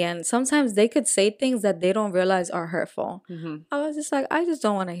 family. And sometimes they could say things that they don't realize are hurtful. I was just like, I just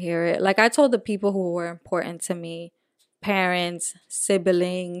don't want to hear it. Like, I told the people who were important to me, parents,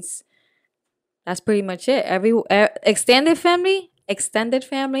 siblings. That's pretty much it. Extended family,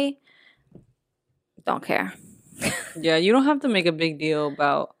 don't care. Yeah, you don't have to make a big deal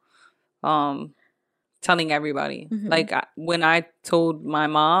about telling everybody. Like when I told my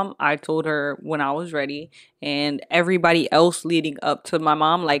mom, I told her when I was ready, and everybody else leading up to my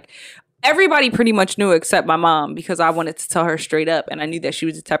mom, like everybody pretty much knew except my mom, because I wanted to tell her straight up, and I knew that she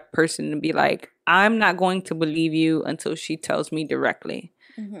was the type of person to be like, I'm not going to believe you until she tells me directly.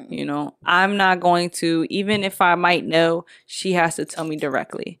 I'm not going to, even if I might know, she has to tell me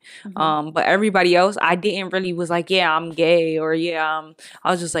directly. But everybody else, I didn't really was like, yeah, I'm gay, or I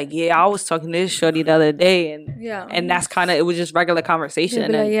was just like, yeah, I was talking to this shorty the other day, and that's kind of, it was just regular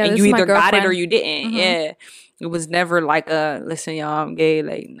conversation, and you either got it or you didn't. It was never like listen, y'all, I'm gay.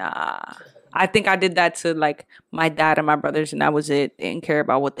 Like, nah. I think I did that to like my dad and my brothers, and that was it. Didn't care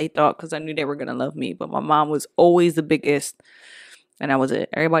about what they thought because I knew they were gonna love me. But my mom was always the biggest. And that was it.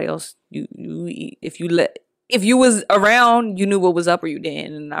 Everybody else, if you was around, you knew what was up or you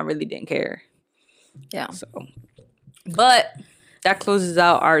didn't, and I really didn't care. Yeah. So, but that closes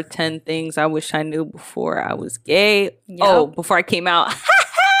out our 10 things I wish I knew before I was gay. Yep. Oh, before I came out.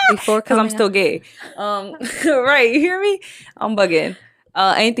 Because I'm still gay. Right? You hear me? I'm bugging.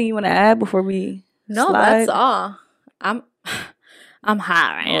 Anything you want to add before we? No, slide? That's all. I'm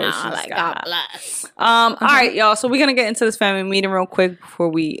hot right now. Like, God bless. All right, y'all. So we're going to get into this family meeting real quick before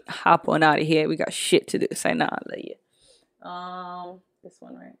we hop on out of here. We got shit to do. Say nah, I'll let you. This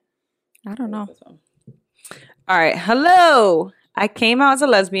one, right? I don't know. This one. All right. Hello. I came out as a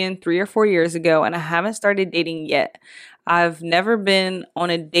lesbian 3 or 4 years ago, and I haven't started dating yet. I've never been on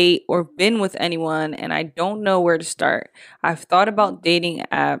a date or been with anyone, and I don't know where to start. I've thought about dating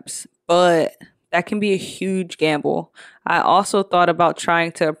apps, but that can be a huge gamble. I also thought about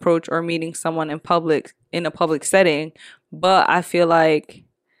trying to approach or meeting someone in a public setting, but I feel like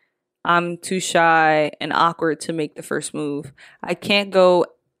I'm too shy and awkward to make the first move. I can't go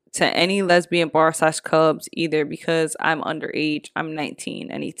to any lesbian bar/clubs either because I'm underage. I'm 19.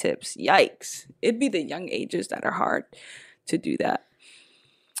 Any tips? Yikes. It'd be the young ages that are hard to do that.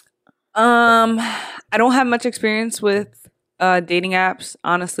 I don't have much experience with dating apps.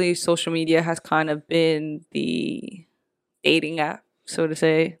 Honestly, social media has kind of been the dating app, so to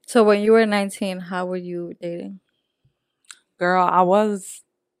say. So when you were 19, how were you dating? Girl, I was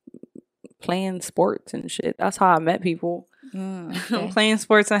playing sports and shit. That's how I met people. Okay. Playing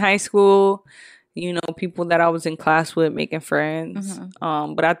sports in high school, people that I was in class with, making friends.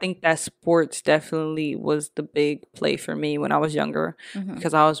 But I think that sports definitely was the big play for me when I was younger,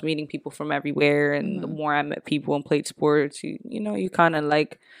 because I was meeting people from everywhere, and the more I met people and played sports, you kind of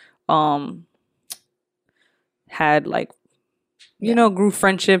like had like grew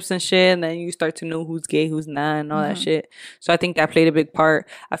friendships and shit, and then you start to know who's gay, who's not, and all that shit. So I think that played a big part.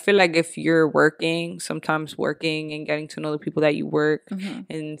 I feel like if you're sometimes working and getting to know the people that you work,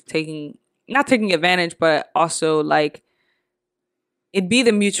 and not taking advantage, but also like it'd be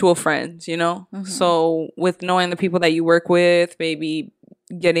the mutual friends, So with knowing the people that you work with, maybe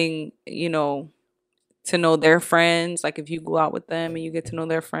getting, to know their friends. Like if you go out with them and you get to know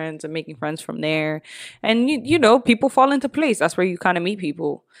their friends and making friends from there, and you know, people fall into place. That's where you kind of meet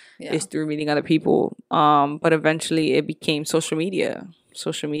people, is through meeting other people. But eventually it became social media.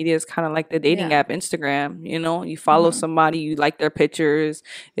 Social media is kind of like the dating app, Instagram. You know, you follow somebody, you like their pictures.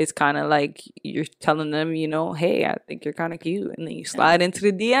 It's kind of like you're telling them, you know, hey, I think you're kind of cute, and then you slide into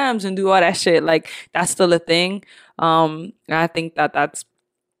the DMs and do all that shit. Like that's still a thing. I think that's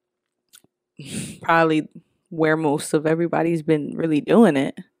probably where most of everybody's been really doing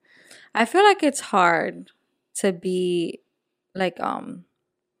it. I feel like it's hard to be like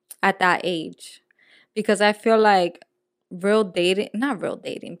at that age, because I feel like not real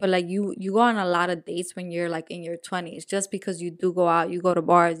dating, but like you go on a lot of dates when you're like in your 20s, just because you do go out, you go to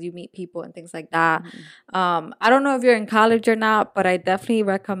bars, you meet people and things like that. I don't know if you're in college or not, but I definitely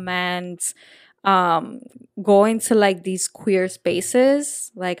recommend going to like these queer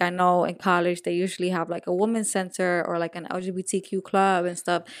spaces. Like I know in college they usually have like a women's center or like an LGBTQ club and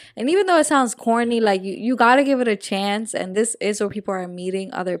stuff, and even though it sounds corny, like you gotta give it a chance. And this is where people are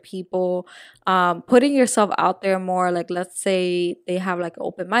meeting other people, putting yourself out there more. Like let's say they have like an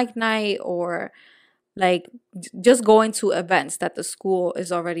open mic night, or like just going to events that the school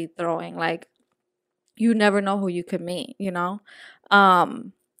is already throwing. Like you never know who you could meet, you know.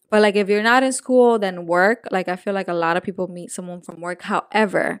 But like if you're not in school, then work. Like I feel like a lot of people meet someone from work.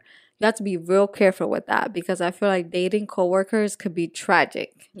 However, you have to be real careful with that, because I feel like dating coworkers could be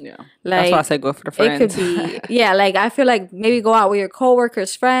tragic. Yeah, like, that's why I say go for the friends. It could be, yeah. Like I feel like maybe go out with your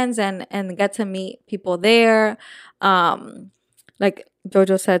coworkers' friends and get to meet people there. Like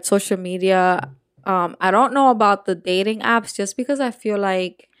Jojo said, social media. I don't know about the dating apps, just because I feel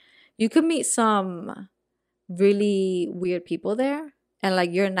like you could meet some really weird people there. And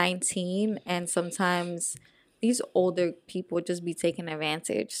like you're 19, and sometimes these older people just be taking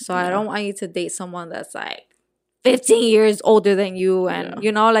advantage. So I don't want you to date someone that's like 15 years older than you, and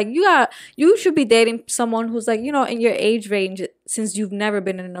you know, like you should be dating someone who's like, you know, in your age range, since you've never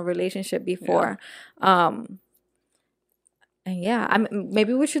been in a relationship before. And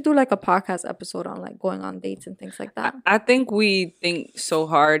maybe we should do like a podcast episode on like going on dates and things like that. I think we think so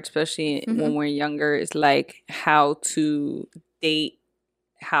hard, especially when we're younger, is like how to date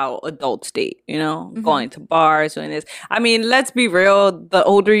how adults date, you know, going to bars, doing this. I mean, let's be real, the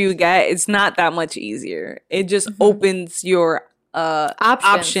older you get, it's not that much easier. It just opens your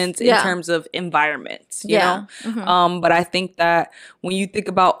options in terms of environments, you know. But I think that when you think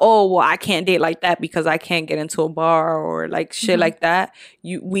about, oh, well, I can't date like that because I can't get into a bar or like shit like that,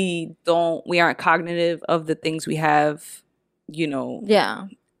 we aren't cognitive of the things we have, you know,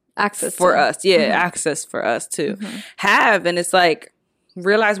 access for us, access for us to have. And it's like,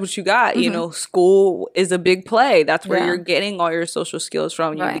 realize what you got. You know, school is a big play. That's where you're getting all your social skills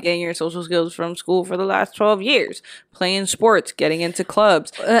from. You've been getting your social skills from school for the last 12 years, playing sports, getting into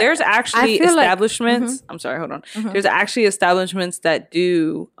clubs. There's actually establishments. I'm sorry, hold on. There's actually establishments that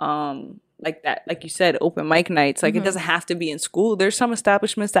do like that, like you said, open mic nights. Like it doesn't have to be in school. There's some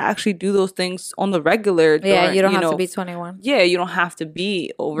establishments that actually do those things on the regular. You don't have to be 21. Yeah, you don't have to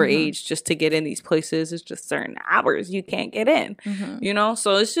be overage just to get in these places. It's just certain hours you can't get in. You know,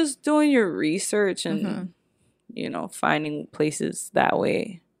 so it's just doing your research and you know, finding places that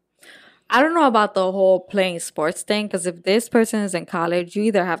way. I don't know about the whole playing sports thing, because if this person is in college, you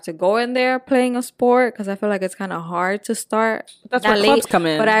either have to go in there playing a sport, because I feel like it's kind of hard to start. That's where clubs come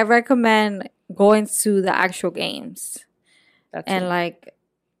in. But I recommend going to the actual games. Like,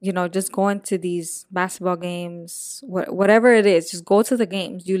 you know, just going to these basketball games, whatever it is, just go to the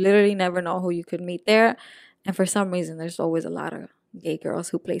games. You literally never know who you could meet there. And for some reason, there's always a lot of gay girls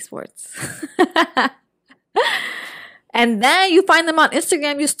who play sports. And then you find them on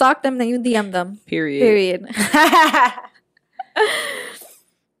Instagram, you stalk them, then you DM them. Period.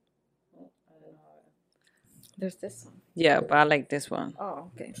 There's this one. Yeah, but I like this one.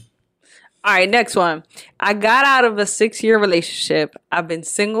 Oh, okay. All right, next one. I got out of a 6-year relationship. I've been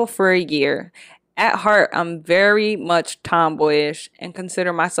single for a year. At heart, I'm very much tomboyish and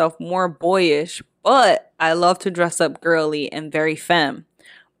consider myself more boyish, but I love to dress up girly and very femme.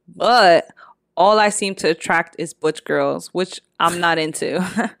 But all I seem to attract is butch girls, which I'm not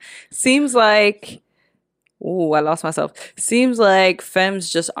into. Seems like... Ooh, I lost myself. Seems like femmes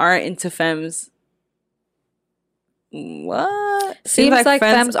just aren't into femmes. What? Seems like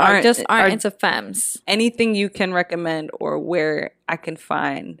femmes aren't into femmes. Anything you can recommend or where I can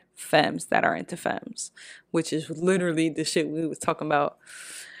find femmes that are into femmes, which is literally the shit we was talking about.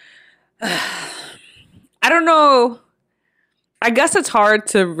 I don't know. I guess it's hard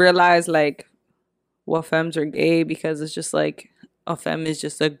to realize like what femmes are gay, because it's just like a femme is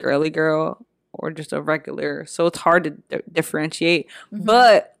just a girly girl or just a regular. So it's hard to differentiate.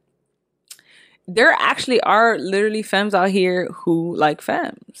 But there actually are literally femmes out here who like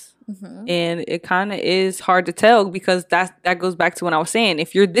femmes. And it kind of is hard to tell because that goes back to what I was saying.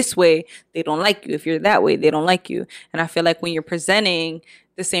 If you're this way, they don't like you. If you're that way, they don't like you. And I feel like when you're presenting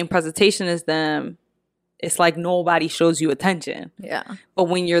the same presentation as them, it's like nobody shows you attention. Yeah. But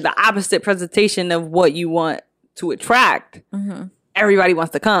when you're the opposite presentation of what you want to attract, everybody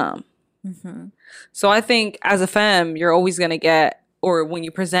wants to come. So I think as a femme, you're always going to get, or when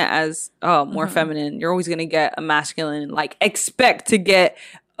you present as more feminine, you're always going to get a masculine, like expect to get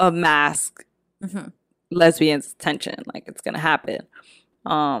a mask lesbian's attention. Like it's going to happen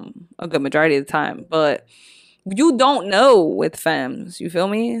a good majority of the time. But you don't know with femmes, you feel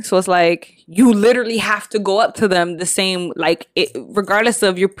me? So it's like you literally have to go up to them the same, like regardless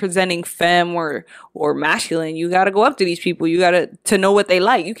of you're presenting femme or masculine, you got to go up to these people. You got to know what they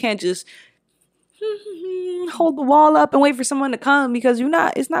like. You can't just hold the wall up and wait for someone to come because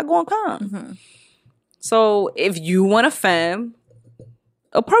it's not going to come. So if you want a femme,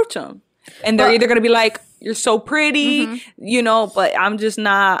 approach them. And they're either going to be like, you're so pretty, you know, but I'm just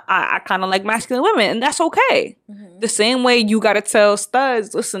not, I kind of like masculine women, and that's okay. The same way you got to tell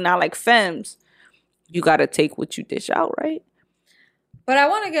studs, listen, I like femmes. You got to take what you dish out, right? But I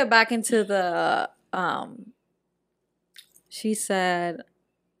want to get back into the, she said,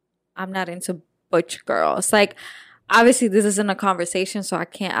 I'm not into butch girls. Like, obviously this isn't a conversation, so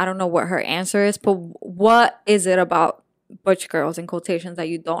I don't know what her answer is, but what is it about butch girls in quotations that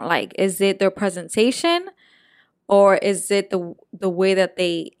you don't like? Is it their presentation, or is it the way that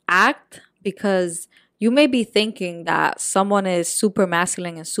they act? Because you may be thinking that someone is super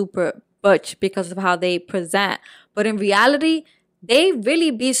masculine and super butch because of how they present, but in reality they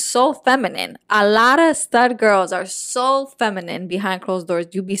really be so feminine. A lot of stud girls are so feminine behind closed doors,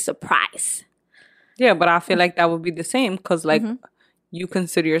 you'd be surprised. Yeah, but I feel like that would be the same because like you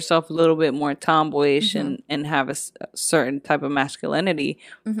consider yourself a little bit more tomboyish and have a certain type of masculinity,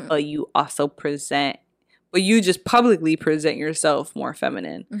 but you also but you just publicly present yourself more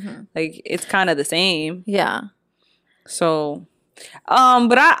feminine. Like, it's kind of the same. Yeah. So,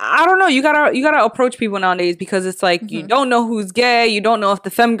 but I don't know. You gotta approach people nowadays because it's like you don't know who's gay. You don't know if the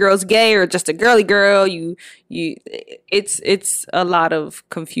femme girl's gay or just a girly girl. It's a lot of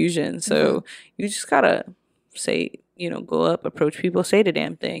confusion. So you just gotta say, you know, go up, approach people, say the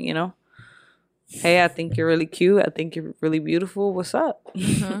damn thing, you know. Hey, I think you're really cute. I think you're really beautiful. What's up?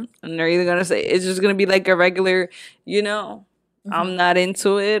 And they're either going to say, it's just going to be like a regular, you know, I'm not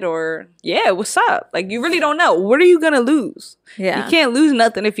into it, or, yeah, what's up? Like, you really don't know. What are you going to lose? Yeah. You can't lose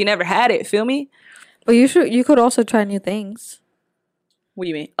nothing if you never had it. Feel me? But you could also try new things. What do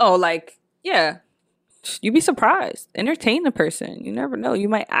you mean? Oh, like, yeah. You'd be surprised. Entertain the person. You never know. You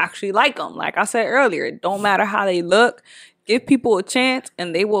might actually like them. Like I said earlier, it don't matter how they look. Give people a chance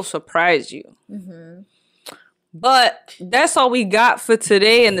and they will surprise you. But that's all we got for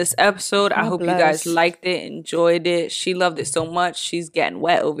today in this episode. I hope you guys liked it, enjoyed it. She loved it so much. She's getting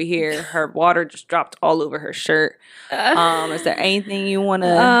wet over here. Her water just dropped all over her shirt. Is there anything you want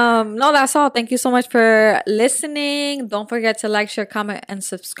to... No, that's all. Thank you so much for listening. Don't forget to like, share, comment, and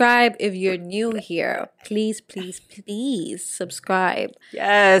subscribe. If you're new here, please, please, please subscribe.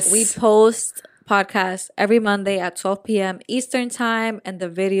 Yes. We post podcast every Monday at 12 p.m. Eastern time, and the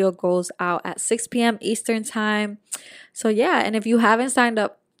video goes out at 6 p.m. Eastern time. So yeah, and if you haven't signed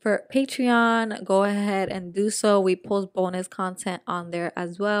up for Patreon, go ahead and do so. We post bonus content on there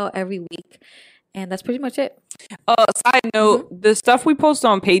as well every week, and that's pretty much it. Side note, the stuff we post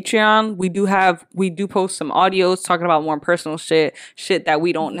on Patreon, we do post some audios talking about more personal shit that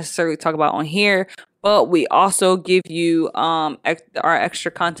we don't necessarily talk about on here, but we also give you our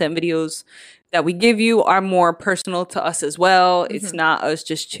extra content videos that we give you are more personal to us as well. It's not us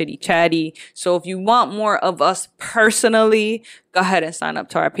just chitty chatty. So if you want more of us personally, go ahead and sign up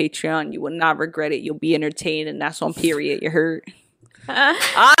to our Patreon. You will not regret it. You'll be entertained, and that's on period. You heard? All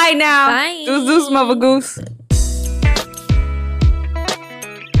right, now. Bye. Deuce, mother goose.